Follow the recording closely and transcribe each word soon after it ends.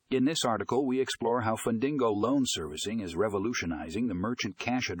In this article, we explore how Fundingo loan servicing is revolutionizing the merchant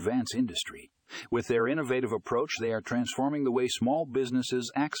cash advance industry. With their innovative approach, they are transforming the way small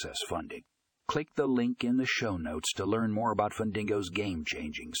businesses access funding. Click the link in the show notes to learn more about Fundingo's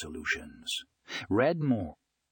game-changing solutions. Read more